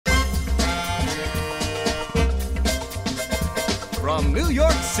from New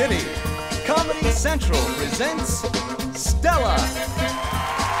York City, Comedy Central presents Stella.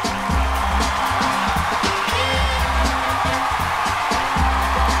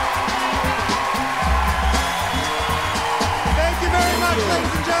 Thank you very much,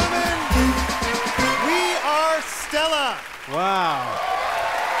 ladies and gentlemen. We are Stella. Wow.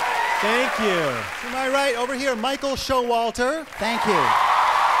 Thank you. To my right, over here, Michael Showalter. Thank you.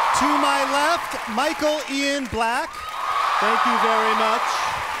 To my left, Michael Ian Black. Thank you very much.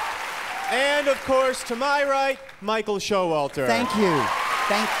 And of course, to my right, Michael Showalter. Thank you.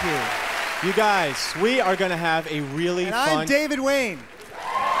 Thank you. You guys, we are going to have a really And fun... I'm David Wayne.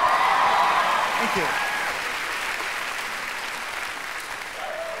 Thank you.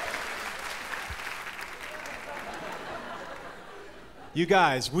 You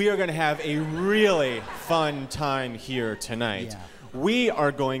guys, we are going to have a really fun time here tonight. Yeah. We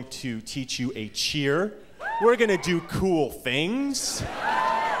are going to teach you a cheer. We're going to do cool things.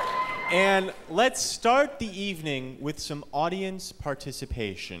 And let's start the evening with some audience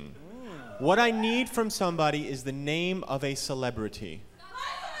participation. What I need from somebody is the name of a celebrity.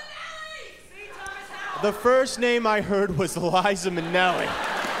 The first name I heard was Liza Minnelli.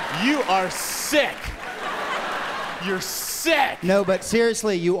 You are sick. You're sick. No, but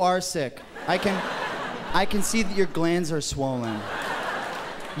seriously, you are sick. I can see that your glands are swollen.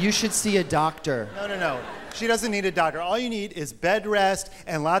 You should see a doctor. No. She doesn't need a doctor. All you need is bed rest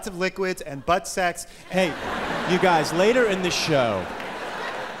and lots of liquids and butt sex. Hey, you guys, later in the show,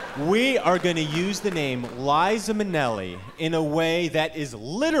 we are going to use the name Liza Minnelli in a way that is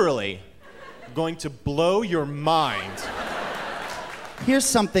literally going to blow your mind. Here's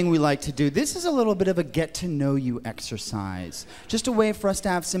something we like to do. This is a little bit of a get-to-know-you exercise. Just a way for us to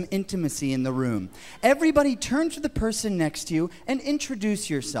have some intimacy in the room. Everybody turn to the person next to you and introduce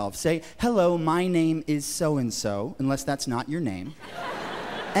yourself. Say, hello, my name is so-and-so, unless that's not your name.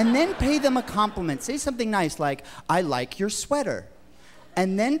 And then pay them a compliment. Say something nice like, I like your sweater.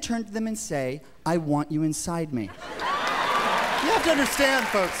 And then turn to them and say, I want you inside me. You have to understand,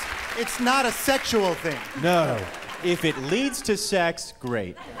 folks, it's not a sexual thing. No. If it leads to sex,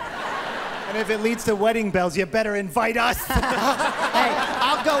 great. And if it leads to wedding bells, you better invite us. Hey,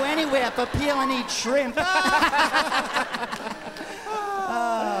 I'll go anywhere for peel and eat shrimp.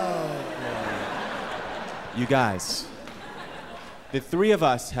 You guys, the three of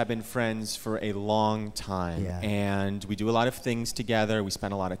us have been friends for a long time. Yeah. And we do a lot of things together. We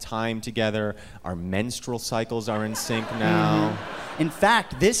spend a lot of time together. Our menstrual cycles are in sync now. In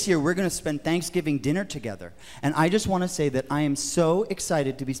fact, this year we're going to spend Thanksgiving dinner together. And I just want to say that I am so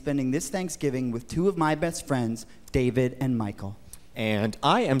excited to be spending this Thanksgiving with two of my best friends, David and Michael. And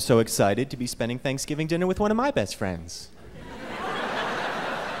I am so excited to be spending Thanksgiving dinner with one of my best friends.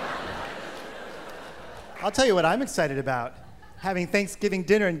 I'll tell you what I'm excited about. Having Thanksgiving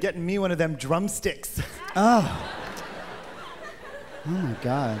dinner and getting me one of them drumsticks. Oh my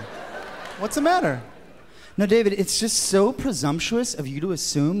God. What's the matter? No, David, it's just so presumptuous of you to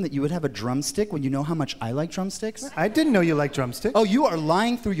assume that you would have a drumstick when you know how much I like drumsticks. I didn't know you liked drumsticks. Oh, you are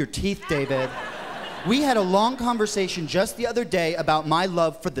lying through your teeth, David. We had a long conversation just the other day about my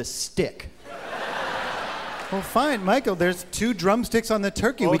love for the stick. Well, fine, Michael. There's 2 drumsticks on the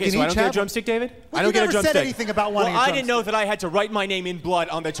turkey. Okay, we can so each I don't get a have drumstick, David? Well, I don't you get a never drumstick. said anything about wanting a I drumstick. didn't know that I had to write my name in blood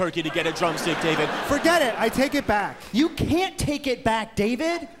on the turkey to get a drumstick, David. Forget it. I take it back. You can't take it back,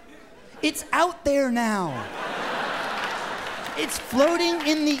 David. It's out there now. It's floating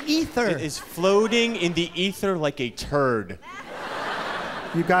in the ether. It is floating in the ether like a turd.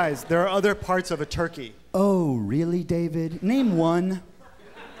 You guys, there are other parts of a turkey. Oh, really, David? Name one.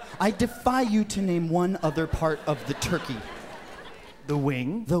 I defy you to name one other part of the turkey. The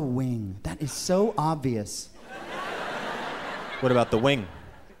wing. The wing. That is so obvious. What about the wing?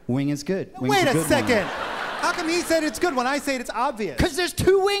 Wing is good. Wing's Wait a good second. How come he said it's good when I say it's obvious? Because there's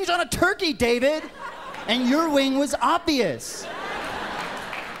 2 wings on a turkey, David. And your wing was obvious.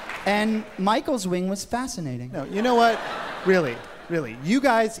 And Michael's wing was fascinating. No, you know what? Really. You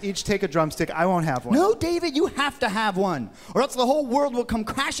guys each take a drumstick. I won't have one. No, David, you have to have one. Or else the whole world will come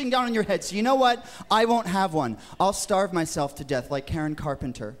crashing down on your head. So you know what? I won't have one. I'll starve myself to death like Karen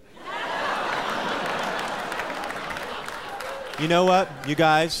Carpenter. You know what, you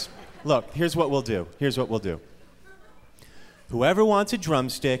guys? Look, here's what we'll do. Whoever wants a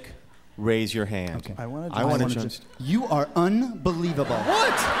drumstick, raise your hand. Okay. I want a a drumstick. You are unbelievable.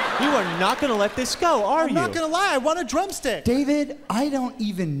 What? You are not going to let this go, are you? I'm not going to lie. I want a drumstick. David, I don't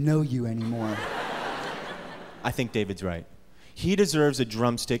even know you anymore. I think David's right. He deserves a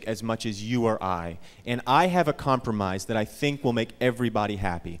drumstick as much as you or I. And I have a compromise that I think will make everybody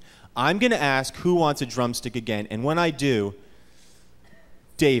happy. I'm going to ask who wants a drumstick again, and when I do,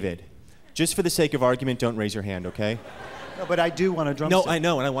 David, just for the sake of argument, don't raise your hand, okay? No, but I do want a drumstick. No, I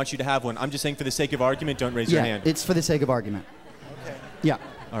know, and I want you to have one. I'm just saying for the sake of argument, don't raise your hand. It's for the sake of argument. Okay. Yeah.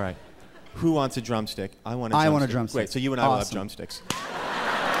 All right. Who wants a drumstick? I want a drumstick. I want a drumstick. Great, so you and I will have Awesome. drumsticks.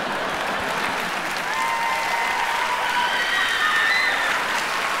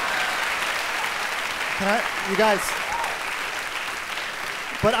 You guys.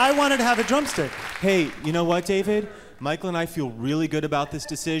 But I wanted to have a drumstick. Hey, you know what, David? Michael and I feel really good about this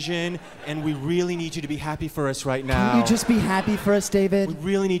decision, and we really need you to be happy for us right now. Can you just be happy for us, David? We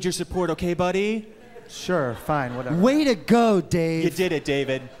really need your support, okay, buddy? Sure, fine, whatever. Way to go, Dave. You did it,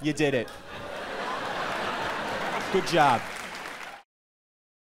 David. You did it. Good job.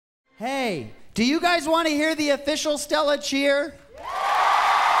 Hey, do you guys want to hear the official Stella cheer?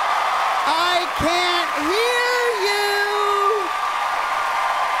 I can't hear you!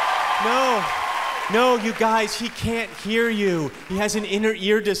 No, you guys, he can't hear you. He has an inner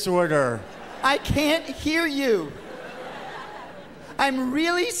ear disorder. I can't hear you. I'm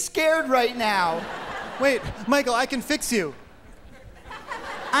really scared right now. Wait, Michael, I can fix you.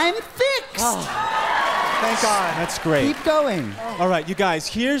 I'm fixed. Thank God. That's great. Keep going. All right, you guys,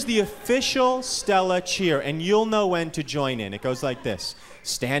 here's the official Stella cheer, and you'll know when to join in. It goes like this.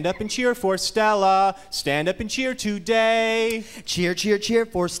 Stand up and cheer for Stella. Stand up and cheer today. Cheer, cheer, cheer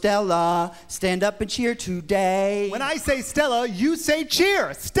for Stella. Stand up and cheer today. When I say Stella, you say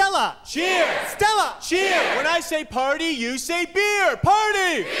cheer. Stella. Cheer. Stella. Cheer. When I say party, you say beer.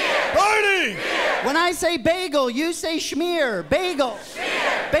 Party. Beer. Party. When I say bagel, you say schmear. Bagel.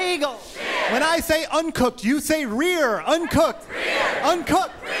 Schmear. Bagel. Schmear. When I say uncooked, you say rear. Uncooked. Rear.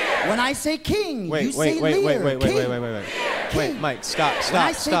 Uncooked. Rear. When I say king, you say leer. Wait. Wait, Mike, stop. When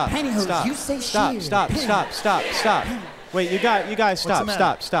I say pantyhose, you say sheer. Stop. Wait, you guys,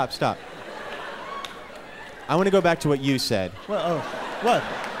 stop. I want to go back to what you said. What?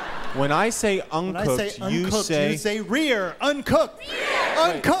 When I say uncooked, When I say uncooked, you say rear. Uncooked. Rear.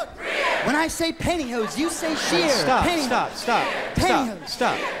 Uncooked. Rear. When I say pantyhose, you say sheer. Stop. Pantyhose.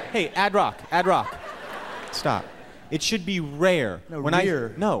 Stop. Hey, ad rock. Stop. It should be rare. No, when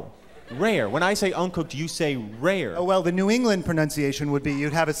rear. Rare. When I say uncooked, you say rare. Oh, well, the New England pronunciation would be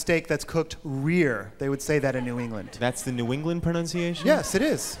you'd have a steak that's cooked rear. They would say that in New England. That's the New England pronunciation? Yes, it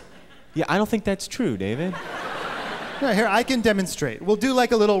is. Yeah, I don't think that's true, David. Yeah, here, I can demonstrate. We'll do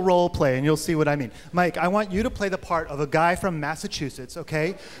like a little role play, and you'll see what I mean. Mike, I want you to play the part of a guy from Massachusetts,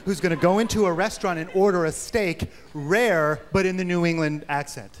 okay, who's going to go into a restaurant and order a steak rare, but in the New England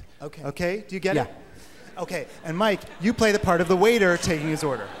accent. Okay. Okay? Do you get Yeah. it? Okay. And Mike, you play the part of the waiter taking his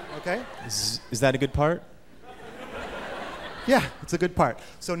order. Okay? Is that a good part? Yeah, it's a good part.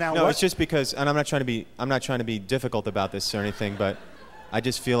 So now No, what? it's just because, and I'm not trying to be difficult about this or anything, but I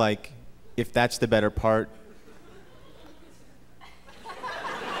just feel like if that's the better part.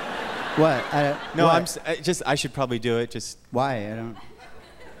 What? No, what? I should probably do it just Why? I don't.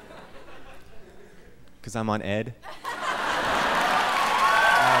 because I'm on Ed.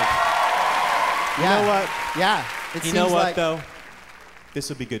 Yeah. You know what? Yeah. It You know seems what like, though? This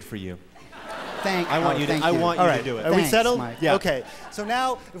will be good for you. Thank I want you to thank I want All you right. to do it. Are we Thanks, settled? Mike. Yeah. Okay. So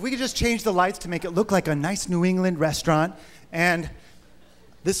now, if we could just change the lights to make it look like a nice New England restaurant, and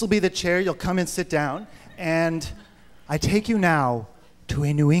this will be the chair. You'll come and sit down, and I take you now to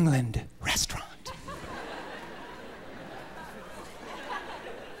a New England restaurant.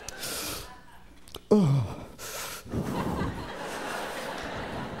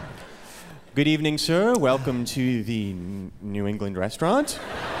 Good evening, sir. Welcome to the New England restaurant.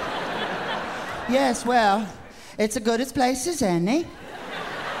 Yes, well, it's the goodest places any.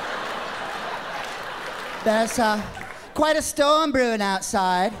 There's quite a storm brewing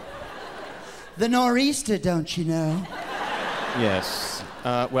outside. The nor'easter, don't you know? Yes.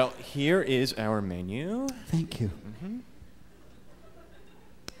 Well, here is our menu. Thank you.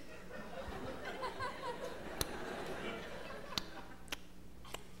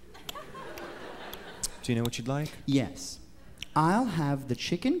 Do you know what you'd like? Yes. I'll have the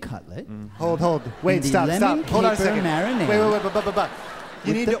chicken cutlet. Hold. Wait, the stop. lemon Hold on a caper second. marinade. Wait.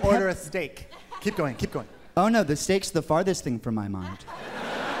 You With need the to order a pep- steak. Keep going. Oh no, the steak's the farthest thing from my mind.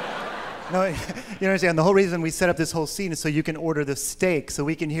 No, you understand. The whole reason we set up this whole scene is so you can order the steak, so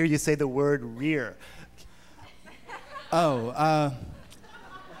we can hear you say the word rear.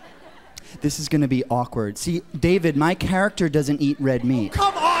 This is gonna be awkward. See, David, my character doesn't eat red meat.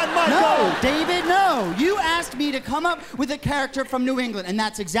 Come on, Michael! No, David, no. You asked me to come up with a character from New England, and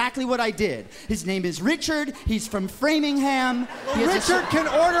that's exactly what I did. His name is Richard. He's from Framingham. He has a Richard can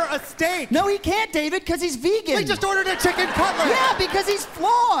order a steak. No, he can't, David, because he's vegan. He just ordered a chicken cutlet. Yeah, because he's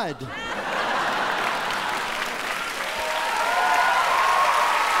flawed.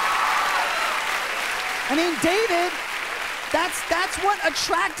 I mean, David, that's what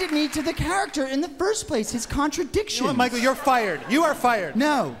attracted me to the character in the first place, his contradictions. You know what, Michael, you're fired. You are fired.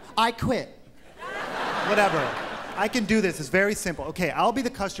 No, I quit. Whatever. I can do this. It's very simple. Okay, I'll be the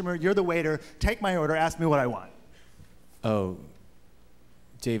customer, you're the waiter. Take my order, ask me what I want. Oh,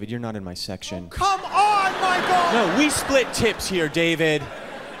 David, you're not in my section. Come on, Michael! No, we split tips here, David.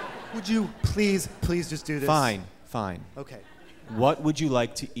 Would you please just do this? Fine, fine. Okay. What would you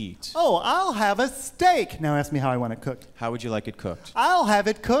like to eat? Oh, I'll have a steak. Now ask me how I want it cooked. How would you like it cooked? I'll have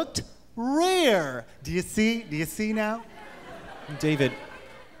it cooked rare. Do you see? Do you see now? David,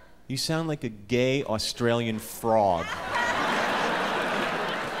 you sound like a gay Australian frog.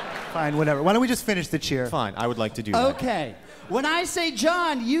 Fine, whatever. Why don't we just finish the cheer? Fine, I would like to do that. Okay. When I say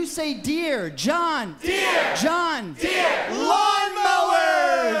John, you say deer. John. Deer. John. Deer.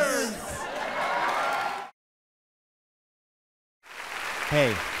 Lawnmowers!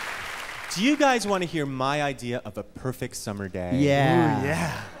 Hey, do you guys want to hear my idea of a perfect summer day? Yeah. Ooh,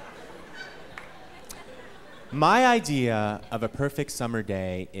 yeah. My idea of a perfect summer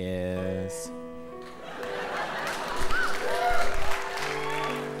day is...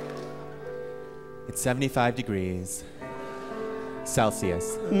 It's 75 degrees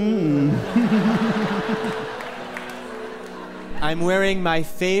Celsius. I'm wearing my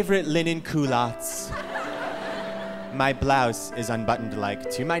favorite linen culottes. My blouse is unbuttoned like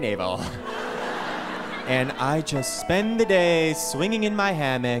to my navel. And I just spend the day swinging in my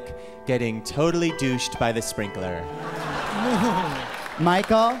hammock, getting totally douched by the sprinkler.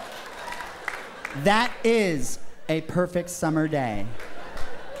 Michael, that is a perfect summer day.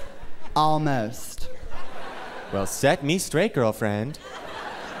 Almost. Well, set me straight, girlfriend.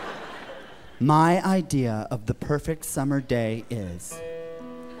 My idea of the perfect summer day is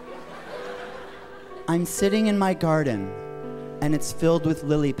I'm sitting in my garden and it's filled with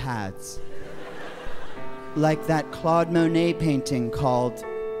lily pads. Like that Claude Monet painting called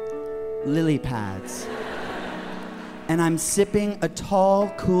Lily Pads. And I'm sipping a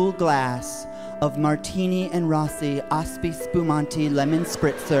tall, cool glass of Martini and Rossi Aspi Spumanti Lemon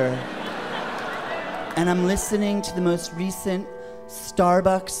Spritzer. And I'm listening to the most recent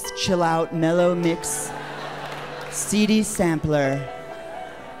Starbucks Chill Out Mellow Mix CD sampler.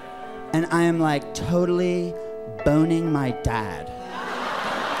 And I am like totally boning my dad.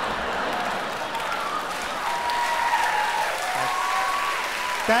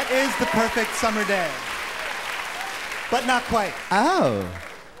 That is the perfect summer day. But not quite. Oh.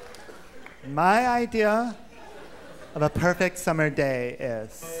 My idea of a perfect summer day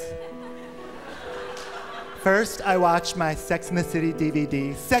is... First, I watched my Sex and the City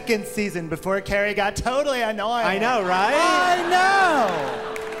DVD, second season, before Carrie got totally annoying. I know, right? I know!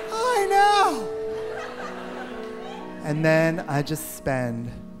 And then I just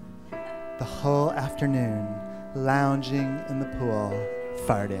spend the whole afternoon lounging in the pool,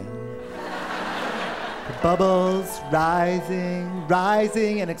 farting. The bubbles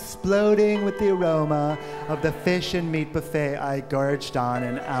rising and exploding with the aroma of the fish and meat buffet I gorged on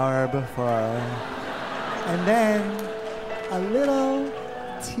an hour before. And then a little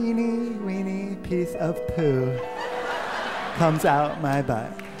teeny weeny piece of poo comes out my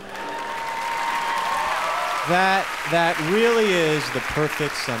butt. That really is the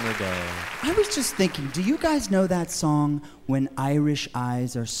perfect summer day. I was just thinking, do you guys know that song, When Irish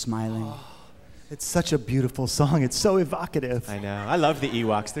Eyes Are Smiling? It's such a beautiful song. It's so evocative. I know. I love the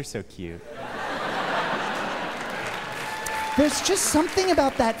Ewoks. They're so cute. There's just something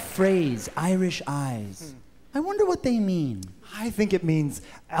about that phrase, Irish eyes. I wonder what they mean. I think it means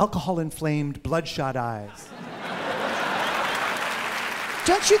alcohol-inflamed, bloodshot eyes.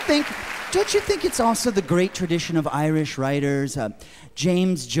 Don't you think it's also the great tradition of Irish writers,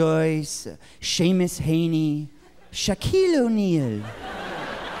 James Joyce, Seamus Heaney, Shaquille O'Neal?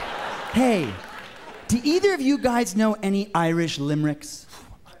 Hey, do either of you guys know any Irish limericks?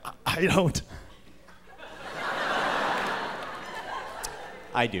 I don't.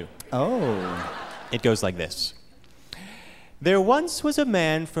 I do. Oh. It goes like this. There once was a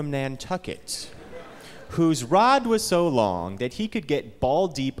man from Nantucket whose rod was so long that he could get ball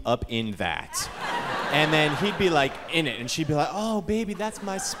deep up in that. And then he'd be like in it, and she'd be like, oh, baby, that's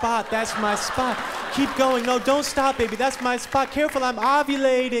my spot, that's my spot. Keep going, no, don't stop, baby, that's my spot. Careful, I'm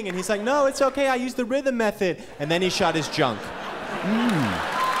ovulating. And he's like, no, it's okay, I used the rhythm method. And then he shot his junk.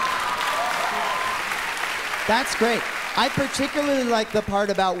 That's great. I particularly like the part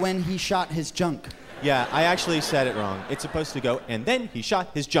about when he shot his junk. Yeah, I actually said it wrong. It's supposed to go, and then he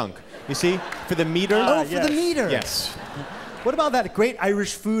shot his junk. You see, for the meter. Oh, for the meter. Yes. What about that great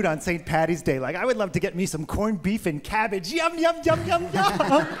Irish food on St. Paddy's Day? Like, I would love to get me some corned beef and cabbage. Yum, yum, yum, yum,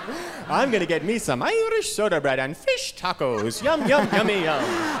 yum. I'm gonna get me some Irish soda bread and fish tacos. Yum, yum, yummy, yum.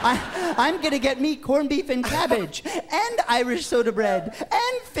 I'm gonna get me corned beef and cabbage and Irish soda bread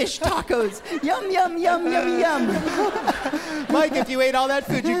and fish tacos. Yum, yum, yum, yum, yum. Mike, if you ate all that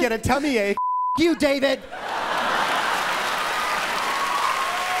food, you'd get a tummy ache. You, David.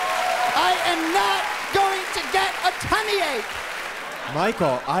 I am not going to get a tummy ache.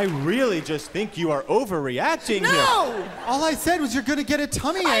 Michael, I really just think you are overreacting here. No! All I said was you're gonna get a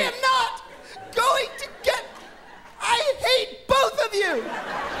tummy ache. I am not going to get... I hate both of you!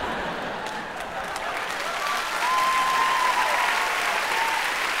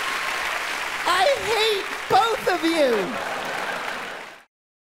 I hate both of you!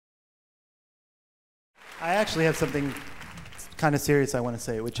 I actually have something kind of serious I want to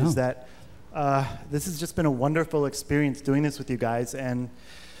say, which is that this has just been a wonderful experience doing this with you guys, and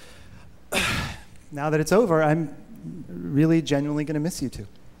now that it's over, I'm really genuinely going to miss you two.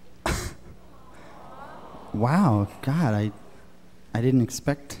 Wow, God, I didn't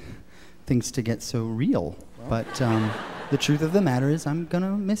expect things to get so real. But the truth of the matter is I'm going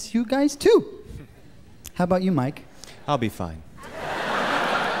to miss you guys too. How about you, Mike? I'll be fine.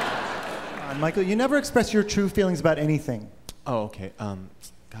 Michael, you never express your true feelings about anything. Oh, okay.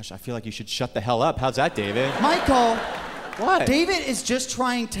 Gosh, I feel like you should shut the hell up. How's that, David? Michael! What? David is just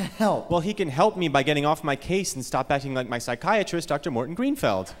trying to help. Well, he can help me by getting off my case and stop acting like my psychiatrist, Dr. Morton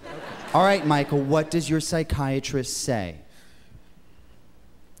Greenfeld. All right, Michael, what does your psychiatrist say?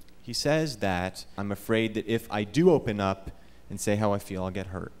 He says that I'm afraid that if I do open up and say how I feel, I'll get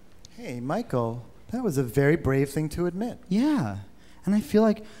hurt. Hey, Michael, that was a very brave thing to admit. Yeah, and I feel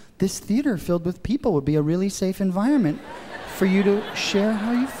like this theater filled with people would be a really safe environment for you to share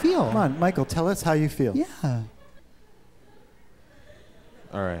how you feel. Come on, Michael, tell us how you feel. Yeah.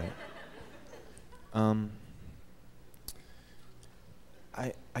 All right.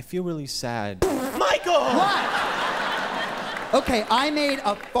 I feel really sad. Michael! What? Okay, I made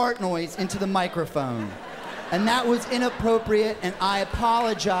a fart noise into the microphone, and that was inappropriate, and I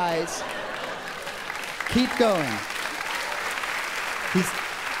apologize. Keep going.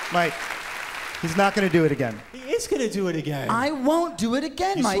 Mike, he's not going to do it again. He is going to do it again. I won't do it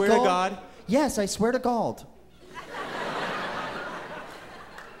again, You Michael. swear to God? Yes, I swear to God.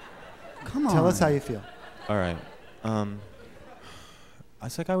 Come on. Tell us how you feel. All right.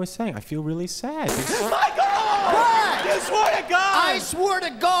 It's like I was saying, I feel really sad. What? You swore to God! I swore to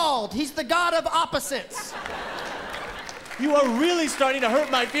God. He's the god of opposites. You are really starting to hurt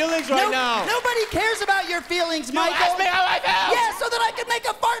my feelings right now. Nobody cares about your feelings, You Michael. asked me how I felt! Yeah, so that I could make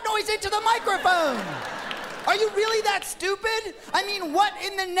a fart noise into the microphone. Are you really that stupid? I mean, what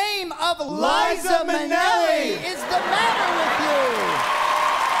in the name of Liza Minnelli is the matter with you?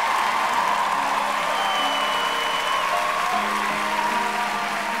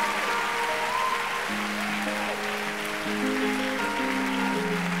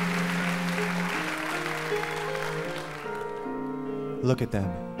 Look at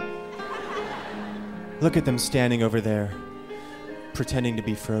them. Look at them standing over there, pretending to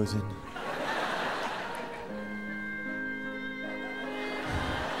be frozen.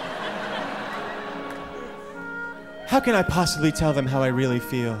 How can I possibly tell them how I really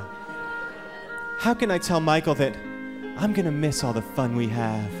feel? How can I tell Michael that I'm gonna miss all the fun we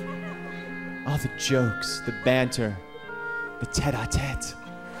have? All the jokes, the banter, the tete-a-tete.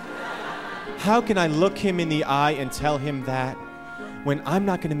 How can I look him in the eye and tell him that when I'm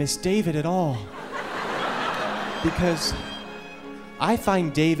not gonna miss David at all? Because I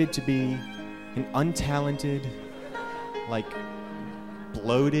find David to be an untalented, like,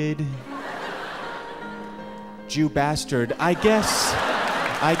 bloated Jew bastard. I guess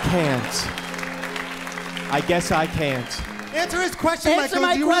I can't. I guess I can't. Answer his question, Answer Michael.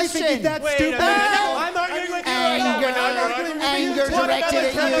 my Do you really think he's that Wait a stupid? minute. No, I'm arguing with you right now. We're not arguing with you. Anger directed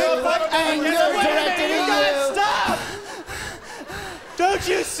at you. Anger directed at you. Stop! Don't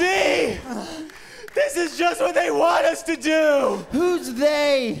you see? This is just what they want us to do. Who's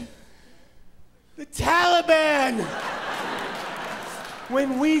they? The Taliban.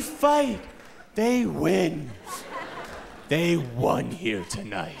 When we fight, they win. They won here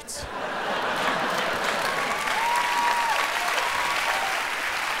tonight.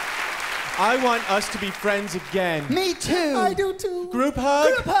 I want us to be friends again. Me too. I do too. Group hug?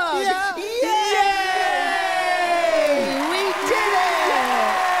 Group hug. Yeah.